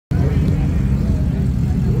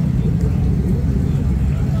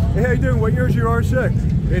how you doing? What year's your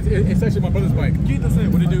R6? It's actually my brother's bike. Keith, that's it.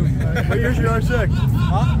 What do you do? What year's your R6?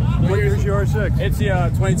 Huh? What year's your R6? It's the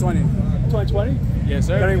 2020. 2020? Yes,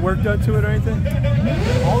 sir. Got any work done to it or anything?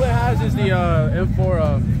 All it has is the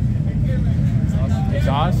M4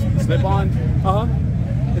 exhaust, slip-on.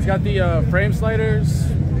 It's got the frame sliders,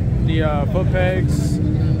 the foot pegs,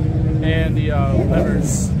 and the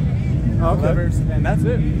levers. Okay. Levers, and that's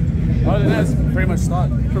it. Other than that, it's pretty much stock.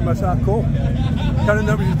 Pretty much stock. Cool. What kind of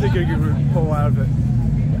numbers you think you could pull out of it?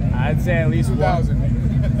 I'd say at least 1,000.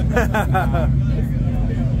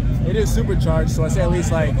 It is supercharged, so I'd say at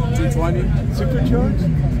least like 220. Supercharged?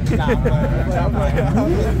 Nah, I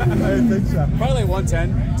didn't think so. probably like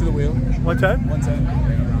 110 to the wheel. 110?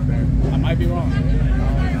 110. I might be wrong.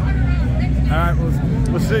 All right,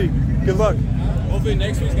 we'll see. Good luck. Hopefully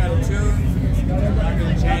next week's got a tune. I'm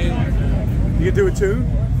gonna change. You can do a tune?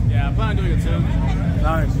 Yeah, I'm planning on doing a tune.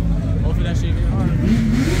 Nice. Hopefully that shit get hard.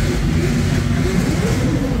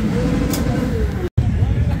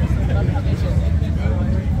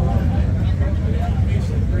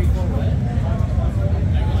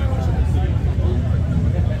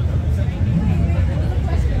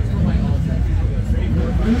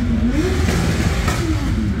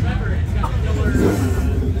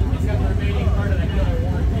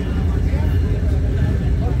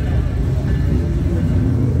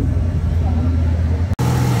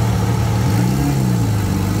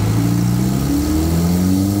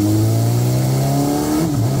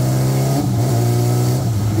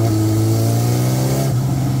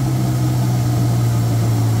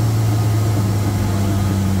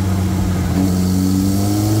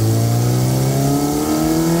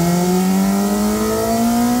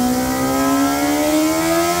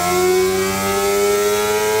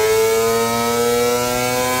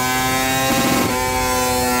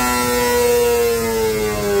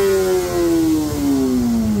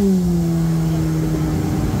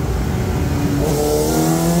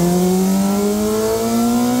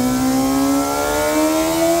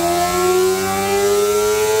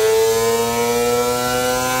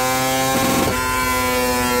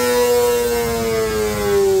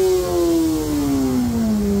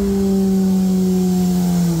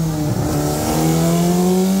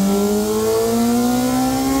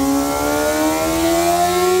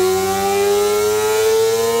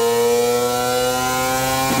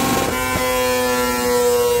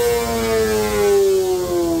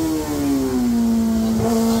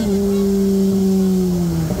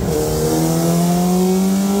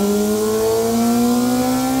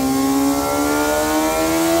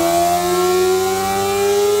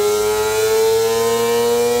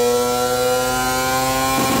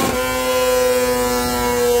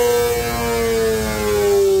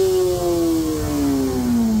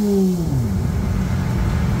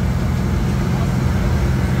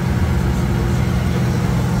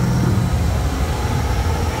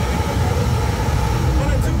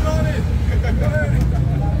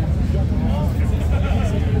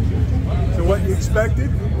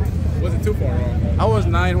 Expected? Wasn't too far off. I was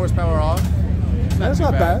 9 horsepower off. That's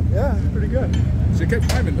not bad. Yeah, that's pretty good. She kept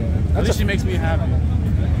climbing though. At least she makes me happy.